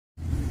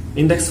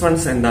Index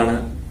funds എന്താണ്,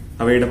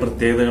 അവയുടെ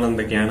പ്രത്യേകതകൾ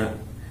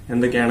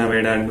എന്തൊക്കെയാണ്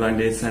അവയുടെ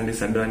അഡ്വാൻറ്റേജസ് ആൻഡ്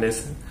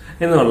ഡിസഡ്വാൻറ്റേജസ്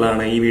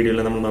എന്നുള്ളതാണ് ഈ വീഡിയോയിൽ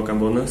നമ്മൾ നോക്കാൻ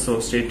പോകുന്നത്. So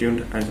stay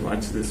tuned and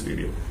watch this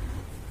video.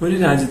 ഒരു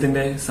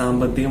രാജ്യത്തിന്റെ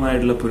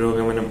സാമ്പത്തികമായിട്ടുള്ള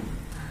പുരോഗമനം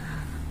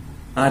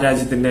ആ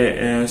രാജ്യത്തിന്റെ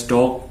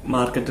സ്റ്റോക്ക്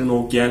മാർക്കറ്റ്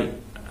നോക്കിയാൽ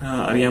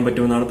അറിയാൻ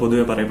പറ്റുമെന്നാണ്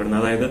പൊതുവെ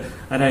പറയപ്പെടുന്നത്. അതായത്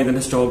ആ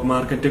രാജ്യത്തിന്റെ സ്റ്റോക്ക്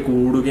മാർക്കറ്റ്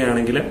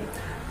കൂടുകയാണെങ്കിൽ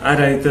ആ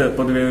രാജ്യത്ത്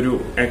പൊതുവെ ഒരു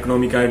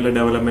എക്കണോമിക് ആയിട്ടുള്ള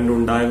ഡെവലപ്മെന്റ്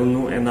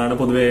ഉണ്ടാകുന്നു എന്നാണ്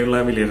പൊതുവെയുള്ള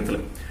വിലയിരുത്തൽ.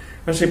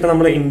 പക്ഷെ ഇപ്പൊ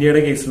നമ്മൾ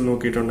ഇന്ത്യയുടെ കേസിൽ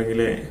നോക്കിയിട്ടുണ്ടെങ്കിൽ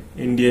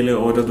ഇന്ത്യയിൽ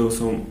ഓരോ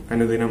ദിവസവും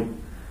അനുദിനം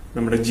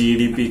നമ്മുടെ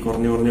GDP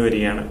കുറഞ്ഞു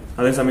വരികയാണ്.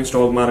 അതേസമയം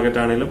സ്റ്റോക്ക് മാർക്കറ്റ്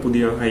ആണെങ്കിൽ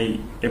പുതിയ ഹൈ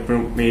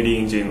എപ്പോഴും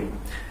നേടുകയും ചെയ്യുന്നു.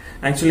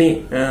 ആക്ച്വലി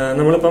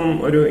നമ്മളിപ്പം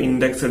ഒരു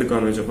ഇൻഡെക്സ്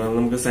എടുക്കാന്ന് വെച്ചപ്പോൾ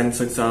നമുക്ക്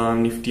സെൻസെക്സ് ആവാം,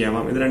 നിഫ്റ്റി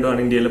ആവാം. ഇത്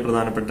രണ്ടുമാണ് ഇന്ത്യയിലെ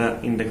പ്രധാനപ്പെട്ട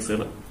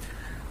ഇൻഡെക്സുകൾ.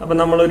 അപ്പൊ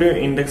നമ്മളൊരു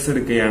ഇൻഡെക്സ്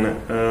എടുക്കുകയാണ്.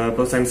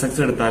 ഇപ്പൊ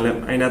സെൻസെക്സ് എടുത്താൽ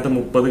അതിനകത്ത്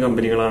 30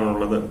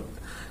 കമ്പനികളാണുള്ളത്.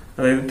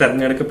 അതായത്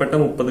തെരഞ്ഞെടുക്കപ്പെട്ട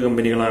 30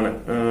 കമ്പനികളാണ്.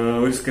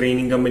 ഒരു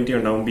സ്ക്രീനിങ് കമ്മിറ്റി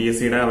ഉണ്ടാവും,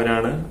 BSEയുടെ.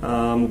 അവരാണ്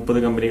 30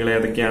 കമ്പനികൾ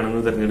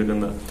ഏതൊക്കെയാണെന്ന്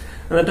തെരഞ്ഞെടുക്കുന്നത്.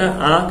 എന്നിട്ട്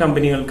ആ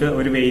കമ്പനികൾക്ക്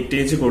ഒരു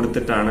വെയിറ്റേജ്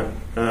കൊടുത്തിട്ടാണ്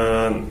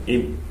ഈ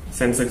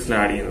സെൻസെക്സിൽ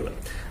ആഡ് ചെയ്യുന്നത്.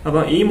 അപ്പൊ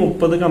ഈ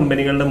 30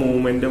 കമ്പനികളുടെ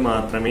മൂവ്മെന്റ്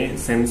മാത്രമേ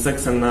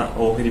സെൻസെക്സ് എന്ന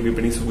ഓഹരി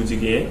വിപണി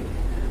സൂചികയെ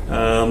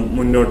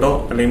മുന്നോട്ടോ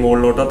അല്ലെങ്കിൽ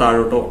മുകളിലോട്ടോ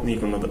താഴോട്ടോ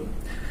നീക്കുന്നത്.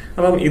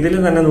 അപ്പം ഇതിൽ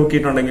തന്നെ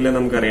നോക്കിയിട്ടുണ്ടെങ്കിൽ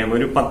നമുക്കറിയാം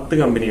ഒരു 10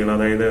 കമ്പനികൾ,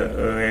 അതായത്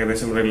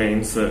ഏകദേശം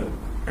Reliance,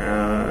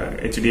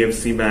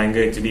 HDFC bank,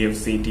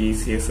 HDFC,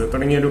 TCS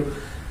തുടങ്ങിയൊരു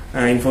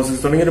Infosys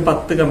തുടങ്ങിയൊരു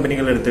 10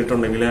 കമ്പനികൾ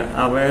എടുത്തിട്ടുണ്ടെങ്കിൽ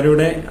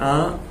അവരുടെ ആ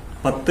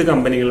 10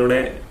 കമ്പനികളുടെ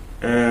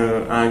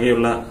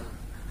ആകെയുള്ള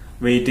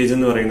വെയിറ്റേജ്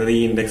എന്ന് പറയുന്നത് ഈ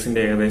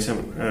ഇൻഡെക്സിന്റെ ഏകദേശം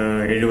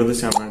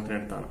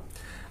 70%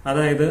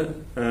 അതായത്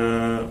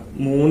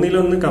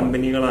 1/3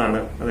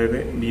 കമ്പനികളാണ്, അതായത്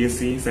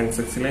BSE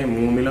സെൻസെക്സിലെ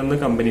 1/3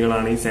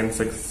 കമ്പനികളാണ് ഈ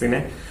സെൻസെക്സിനെ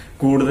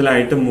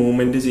കൂടുതലായിട്ട്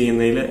മൂവ്മെന്റ്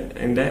ചെയ്യുന്നതിൽ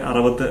എന്റെ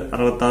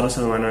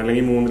 66%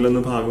 അല്ലെങ്കിൽ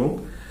 1/3 ഭാഗവും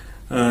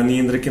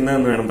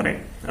നിയന്ത്രിക്കുന്നതെന്ന് വേണം പറയാൻ.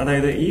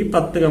 അതായത് ഈ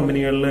 10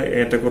 കമ്പനികളിൽ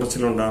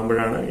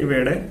ഏറ്റക്കുറച്ചിലുണ്ടാകുമ്പോഴാണ്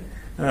ഇവയുടെ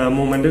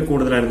മൂവ്മെന്റ്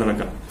കൂടുതലായിട്ട്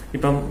നടക്കുക.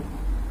 ഇപ്പം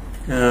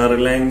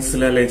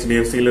റിലയൻസിൽ അല്ലെ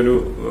HDFCയിലൊരു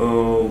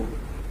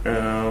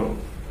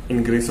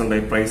ഇൻക്രീസ്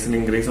ഉണ്ടായി, പ്രൈസിന്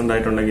ഇൻക്രീസ്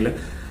ഉണ്ടായിട്ടുണ്ടെങ്കിൽ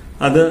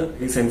അത്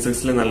ഈ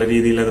സെൻസെക്സിൽ നല്ല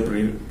രീതിയിൽ അത്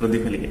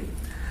പ്രതിഫലിക്കും.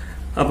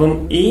 അപ്പം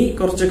ഈ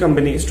കുറച്ച്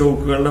കമ്പനി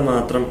സ്റ്റോക്കുകളുടെ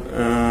മാത്രം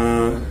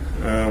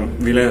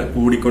വില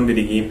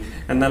കൂടിക്കൊണ്ടിരിക്കുകയും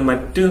എന്നാൽ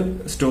മറ്റ്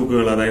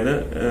സ്റ്റോക്കുകൾ, അതായത്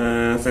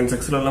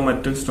സെൻസെക്സിലുള്ള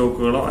മറ്റു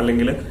സ്റ്റോക്കുകളോ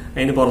അല്ലെങ്കിൽ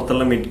അതിന്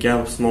പുറത്തുള്ള മിഡ്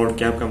ക്യാപ്, സ്മോൾ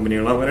ക്യാപ്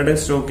കമ്പനികളോ അവരുടെ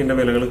സ്റ്റോക്കിന്റെ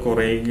വിലകൾ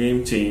കുറയുകയും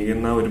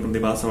ചെയ്യുന്ന ഒരു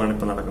പ്രതിഭാസമാണ്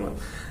ഇപ്പൊ നടക്കുന്നത്.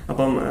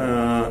 അപ്പം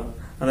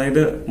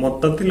അതായത്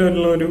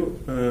മൊത്തത്തിലുള്ള ഒരു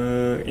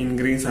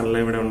ഇൻക്രീസ് അല്ല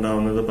ഇവിടെ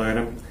ഉണ്ടാവുന്നത്,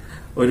 പകരം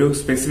ഒരു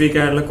സ്പെസിഫിക്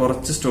ആയിട്ടുള്ള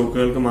കുറച്ച്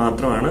സ്റ്റോക്കുകൾക്ക്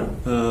മാത്രമാണ്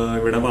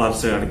ഇവിടെ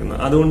വളർച്ച കാണിക്കുന്നത്.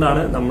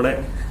 അതുകൊണ്ടാണ് നമ്മുടെ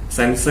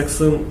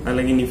സെൻസെക്സും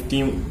അല്ലെങ്കിൽ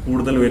നിഫ്റ്റിയും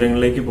കൂടുതൽ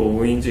ഉയരങ്ങളിലേക്ക്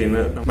പോവുകയും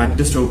ചെയ്യുന്നത്.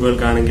 മറ്റ്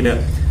സ്റ്റോക്കുകൾക്കാണെങ്കിൽ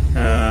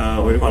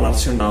ഒരു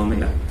വളർച്ച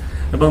ഉണ്ടാവുന്നില്ല.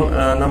 അപ്പം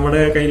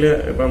നമ്മുടെ കയ്യിൽ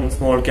ഇപ്പം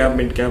small cap,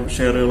 mid cap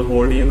ഷെയറുകൾ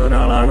hold ചെയ്യുന്ന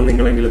ഒരാളാണ്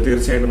നിങ്ങളെങ്കിൽ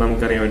തീർച്ചയായിട്ടും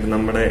നമുക്കറിയാൻ പറ്റും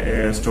നമ്മുടെ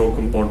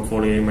സ്റ്റോക്കും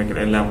പോർട്ട്ഫോളിയോയും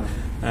ഒക്കെ എല്ലാം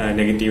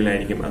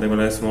നെഗറ്റീവിലായിരിക്കും.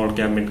 അതേപോലെ small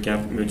cap, mid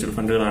cap mutual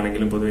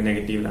ഫണ്ടുകളാണെങ്കിലും പൊതുവെ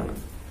നെഗറ്റീവിലാണ്.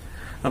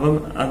 അപ്പം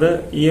അത്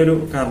ഈ ഒരു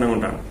കാരണം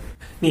കൊണ്ടാണ്.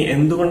 ഇനി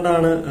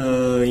എന്തുകൊണ്ടാണ്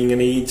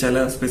ഇങ്ങനെ ഈ ചില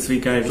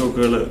സ്പെസിഫിക് ആയ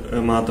സ്റ്റോക്കുകൾ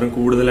മാത്രം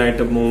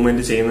കൂടുതലായിട്ട്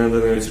മൂവ്മെന്റ് ചെയ്യുന്നത്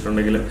എന്ന്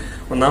വെച്ചിട്ടുണ്ടെങ്കിൽ,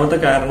 ഒന്നാമത്തെ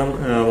കാരണം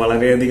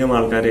വളരെയധികം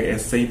ആൾക്കാർ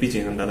SIP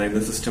ചെയ്യുന്നുണ്ട്, അതായത്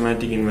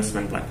സിസ്റ്റമാറ്റിക്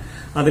ഇൻവെസ്റ്റ്മെന്റ് പ്ലാൻ.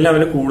 അതിൽ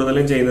അവർ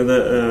കൂടുതലും ചെയ്യുന്നത്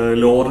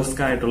ലോ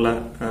റിസ്ക് ആയിട്ടുള്ള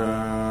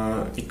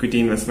ഇക്വിറ്റി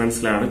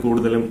ഇൻവെസ്റ്റ്മെന്റ്സിലാണ്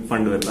കൂടുതലും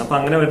ഫണ്ട് വരുന്നത്. അപ്പൊ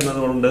അങ്ങനെ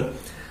വരുന്നത് കൊണ്ട്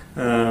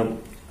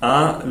ആ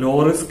ലോ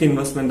റിസ്ക്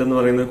ഇൻവെസ്റ്റ്മെന്റ് എന്ന്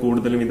പറയുന്നത്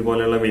കൂടുതലും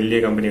ഇതുപോലെയുള്ള വലിയ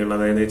കമ്പനികൾ,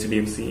 അതായത്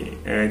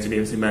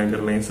HDFC ബാങ്ക്,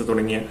 റിലയൻസ്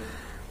തുടങ്ങിയ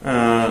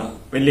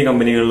വലിയ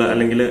കമ്പനികളിൽ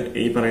അല്ലെങ്കിൽ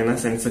ഈ പറയുന്ന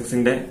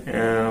സെൻസെക്സിന്റെ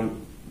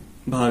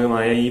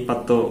ഭാഗമായ ഈ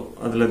 10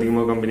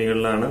 അതിലധികമോ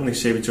കമ്പനികളിലാണ്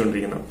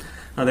നിക്ഷേപിച്ചുകൊണ്ടിരിക്കുന്നത്.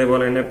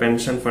 അതേപോലെ തന്നെ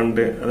പെൻഷൻ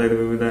ഫണ്ട്, അതായത്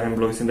വിവിധ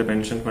എംപ്ലോയീസിന്റെ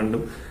പെൻഷൻ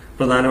ഫണ്ടും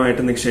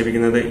പ്രധാനമായിട്ടും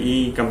നിക്ഷേപിക്കുന്നത് ഈ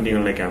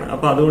കമ്പനികളിലേക്കാണ്.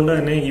 അപ്പൊ അതുകൊണ്ട്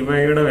തന്നെ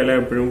ഇവയുടെ വില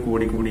എപ്പോഴും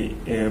കൂടി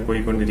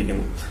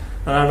പോയിക്കൊണ്ടിരിക്കുന്നു.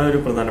 അതാണ് ഒരു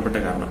പ്രധാനപ്പെട്ട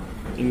കാരണം.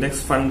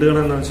 ഇൻഡെക്സ് ഫണ്ടുകൾ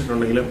എന്ന്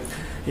വെച്ചിട്ടുണ്ടെങ്കിൽ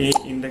ഈ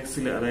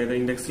ഇൻഡെക്സിൽ, അതായത്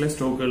ഇൻഡെക്സിലെ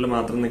സ്റ്റോക്കുകളിൽ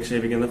മാത്രം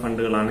നിക്ഷേപിക്കുന്ന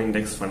ഫണ്ടുകളാണ്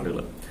ഇൻഡെക്സ് ഫണ്ടുകൾ,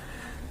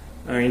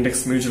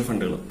 ഇൻഡെക്സ് മ്യൂച്വൽ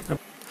ഫണ്ടുകൾ.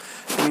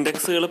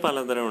 ഇൻഡെക്സുകൾ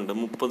പലതരമുണ്ട്.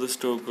 30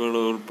 സ്റ്റോക്കുകൾ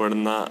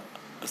ഉൾപ്പെടുന്ന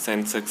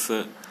സെൻസെക്സ്,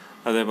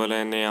 അതേപോലെ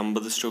തന്നെ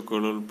 50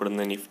 സ്റ്റോക്കുകൾ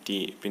ഉൾപ്പെടുന്ന നിഫ്റ്റി,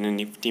 പിന്നെ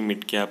നിഫ്റ്റി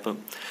മിഡ് ക്യാപ്പ്,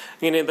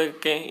 ഇങ്ങനെ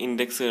ഇതൊക്കെ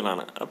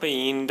ഇൻഡെക്സുകളാണ്. അപ്പോൾ ഈ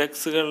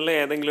ഇൻഡെക്സുകളിലെ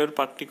ഏതെങ്കിലും ഒരു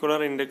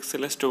പർട്ടിക്കുലർ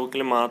ഇൻഡെക്സിലെ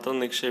സ്റ്റോക്കിൽ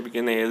മാത്രം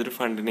നിക്ഷേപിക്കുന്ന ഏതൊരു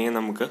ഫണ്ടിനെയും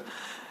നമുക്ക്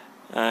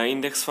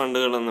ഇൻഡെക്സ്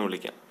ഫണ്ടുകൾ എന്ന്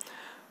വിളിക്കാം.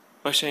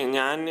 പക്ഷേ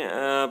ഞാൻ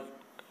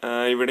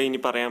ഇവിടെ ഇനി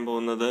പറയാൻ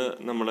പോകുന്നത്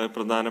നമ്മൾ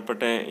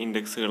പ്രധാനപ്പെട്ട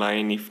ഇൻഡെക്സുകളായ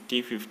നിഫ്റ്റി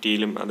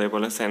 50യിലും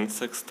അതേപോലെ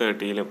സെൻസെക്സ്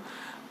 30യിലും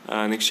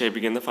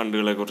നിക്ഷേപിക്കുന്ന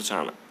ഫണ്ടുകളെ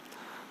കുറിച്ചാണ്.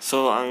 സോ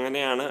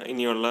അങ്ങനെയാണ്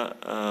ഇനിയുള്ള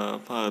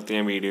ഭാഗത്ത്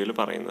ഞാൻ വീഡിയോയിൽ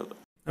പറയുന്നത്.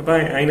 അപ്പൊ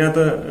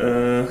അതിനകത്ത്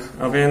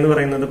അവയെന്ന്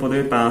പറയുന്നത്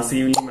പൊതുവെ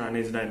പാസീവ്ലി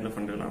മാനേജ്ഡ് ആയിട്ടുള്ള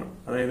ഫണ്ടുകളാണ്.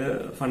 അതായത്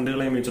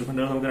ഫണ്ടുകളെ, മ്യൂച്വൽ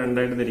ഫണ്ടുകൾ നമുക്ക്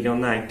രണ്ടായിട്ട് തിരിക്കാം.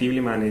 ഒന്ന്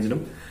ആക്റ്റീവ്ലി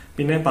മാനേജ്ഡും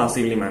പിന്നെ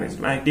പാസീവ്ലി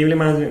മാനേജ്ഡ്. ആക്റ്റീവ്ലി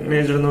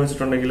മാനേജ്ഡ് എന്ന്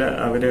വെച്ചിട്ടുണ്ടെങ്കിൽ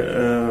അവര്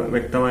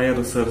വ്യക്തമായ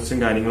റിസർച്ചും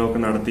കാര്യങ്ങളും ഒക്കെ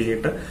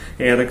നടത്തിയിട്ട്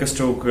ഏതൊക്കെ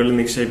സ്റ്റോക്കുകൾ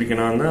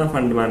നിക്ഷേപിക്കണമെന്ന് ആ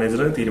ഫണ്ട്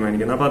മാനേജർ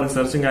തീരുമാനിക്കുന്നത്. അപ്പൊ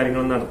റിസർച്ചും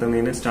കാര്യങ്ങളും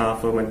നടത്തുന്നതിന്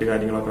സ്റ്റാഫ്, മറ്റു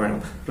കാര്യങ്ങളൊക്കെ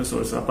വേണം,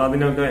 റിസോഴ്സ്. അപ്പൊ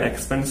അതിനൊക്കെ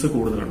എക്സ്പെൻസ്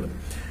കൂടുതലുണ്ട്.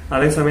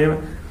 അതേസമയം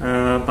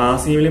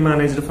പാസീവ്ലി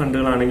മാനേജ്ഡ്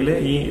ഫണ്ടുകളാണെങ്കിൽ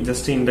ഈ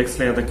ജസ്റ്റ്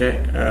ഇൻഡെക്സിൽ ഏതൊക്കെ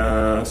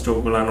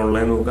സ്റ്റോക്കുകളാണ്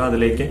ഉള്ളത് നോക്കുക,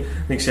 അതിലേക്ക്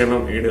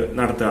നിക്ഷേപം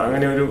നടത്തുക.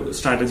 അങ്ങനെ ഒരു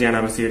സ്ട്രാറ്റജിയാണ്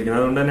അവർ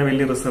സ്വീകരിക്കുന്നത്. അതുകൊണ്ട് തന്നെ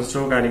വലിയ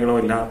റിസർച്ചോ കാര്യങ്ങളോ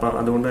ഇല്ല. അപ്പൊ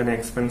അതുകൊണ്ട് തന്നെ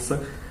എക്സ്പെൻസ്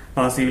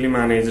പാസീവ്ലി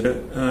മാനേജ്ഡ്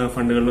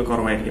ഫണ്ടുകളിൽ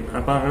കുറവായിരിക്കും.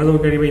 അപ്പൊ അങ്ങനെ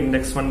നോക്കിക്കഴിയുമ്പോൾ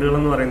ഇൻഡെക്സ് ഫണ്ടുകൾ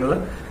എന്ന് പറയുന്നത്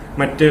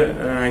മറ്റ്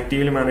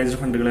ആക്റ്റീവ്ലി മാനേജ്ഡ്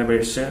ഫണ്ടുകളെ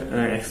അപേക്ഷിച്ച്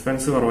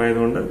എക്സ്പെൻസ്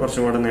കുറവായതുകൊണ്ട്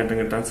കുറച്ചും കൂടെ നേട്ടം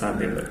കിട്ടാൻ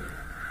സാധ്യതയുണ്ട്.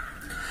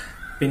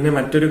 പിന്നെ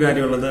മറ്റൊരു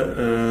കാര്യമുള്ളത്,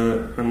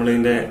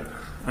 നമ്മളിതിന്റെ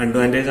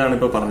അഡ്വാൻറ്റേജ് ആണ്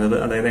ഇപ്പോൾ പറഞ്ഞത്,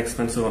 അതായത്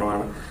എക്സ്പെൻസ്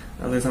കുറവാണ്.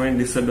 അതേസമയം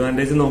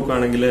ഡിസഡ്വാൻറ്റേജ്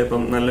നോക്കുകയാണെങ്കിൽ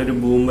ഇപ്പം നല്ലൊരു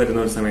ബൂം വരുന്ന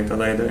ഒരു സമയത്ത്,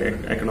 അതായത്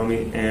എക്കണോമി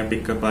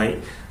പിക്കപ്പായി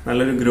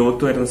നല്ലൊരു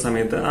ഗ്രോത്ത് വരുന്ന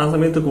സമയത്ത്, ആ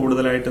സമയത്ത്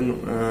കൂടുതലായിട്ടും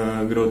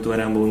ഗ്രോത്ത്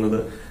വരാൻ പോകുന്നത്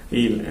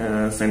ഈ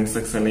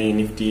സെൻസെക്സ് അല്ലെങ്കിൽ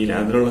നിഫ്റ്റിയിൽ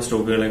അതിലുള്ള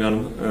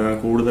സ്റ്റോക്കുകളെക്കാളും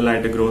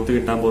കൂടുതലായിട്ട് ഗ്രോത്ത്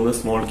കിട്ടാൻ പോകുന്നത്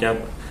സ്മോൾ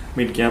ക്യാപ്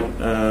മിഡ് ക്യാപ്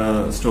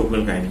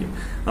സ്റ്റോക്കുകൾക്കായിരിക്കും.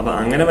 അപ്പൊ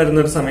അങ്ങനെ വരുന്ന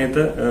ഒരു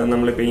സമയത്ത്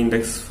നമ്മളിപ്പോ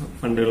ഇൻഡെക്സ്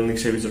ഫണ്ടുകൾ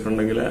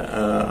നിക്ഷേപിച്ചിട്ടുണ്ടെങ്കിൽ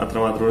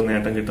അത്രമാത്രം ഒരു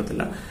നേട്ടം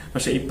കിട്ടത്തില്ല.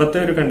 പക്ഷെ ഇപ്പോഴത്തെ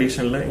ഒരു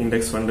കണ്ടീഷനിൽ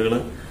ഇൻഡെക്സ് ഫണ്ടുകൾ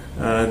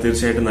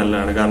തീർച്ചയായിട്ടും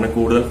നല്ലതാണ്. കാരണം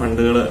കൂടുതൽ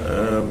ഫണ്ടുകൾ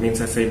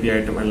മീൻസ് SIP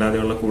ആയിട്ടും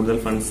അല്ലാതെയുള്ള കൂടുതൽ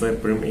ഫണ്ട്സ്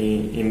എപ്പോഴും ഈ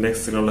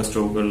ഇൻഡെക്സിലുള്ള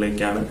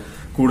സ്റ്റോക്കുകളിലേക്കാണ്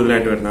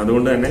കൂടുതലായിട്ട് വരുന്നത്.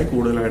 അതുകൊണ്ട് തന്നെ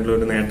കൂടുതലായിട്ടുള്ള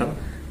ഒരു നേട്ടം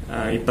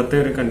ഇപ്പോഴത്തെ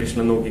ഒരു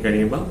കണ്ടീഷനിൽ നോക്കി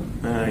കഴിയുമ്പോൾ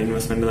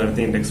ഇൻവെസ്റ്റ്മെന്റ്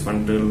നടത്തിയ ഇൻഡെക്സ്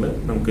ഫണ്ടുകളിൽ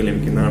നമുക്ക്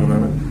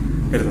ലഭിക്കുന്നതാണെന്നാണ്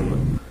കരുതുന്നത്.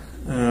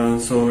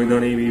 സോ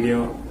ഇതോടെ ഈ വീഡിയോ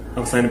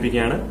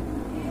അവസാനിപ്പിക്കുകയാണ്.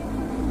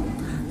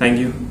 താങ്ക്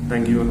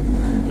യു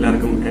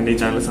എല്ലാവർക്കും. എന്റെ ഈ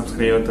ചാനൽ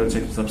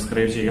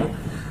സബ്സ്ക്രൈബ് ചെയ്യുക.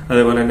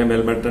 അതേപോലെ തന്നെ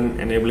ബെൽ ബട്ടൺ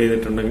എനേബിൾ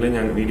ചെയ്തിട്ടുണ്ടെങ്കിൽ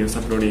ഞാൻ വീഡിയോസ്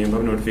അപ്ലോഡ്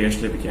ചെയ്യുമ്പോൾ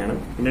നോട്ടിഫിക്കേഷൻ ലഭിക്കുകയാണ്.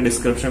 പിന്നെ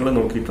ഡിസ്ക്രിപ്ഷനിൽ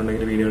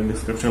നോക്കിയിട്ടുണ്ടെങ്കിൽ, വീഡിയോയുടെ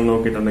ഡിസ്ക്രിപ്ഷനിൽ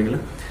നോക്കിയിട്ടുണ്ടെങ്കിൽ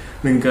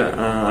നിങ്ങൾക്ക്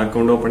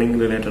അക്കൗണ്ട് ഓപ്പണിംഗ്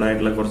റിലേറ്റഡ്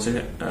ആയിട്ടുള്ള കുറച്ച്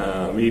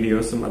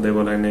വീഡിയോസും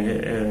അതേപോലെ തന്നെ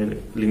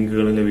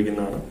ലിങ്കുകളും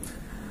ലഭിക്കുന്നതാണ്.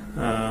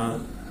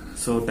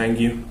 So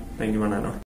thank you മണാനോ.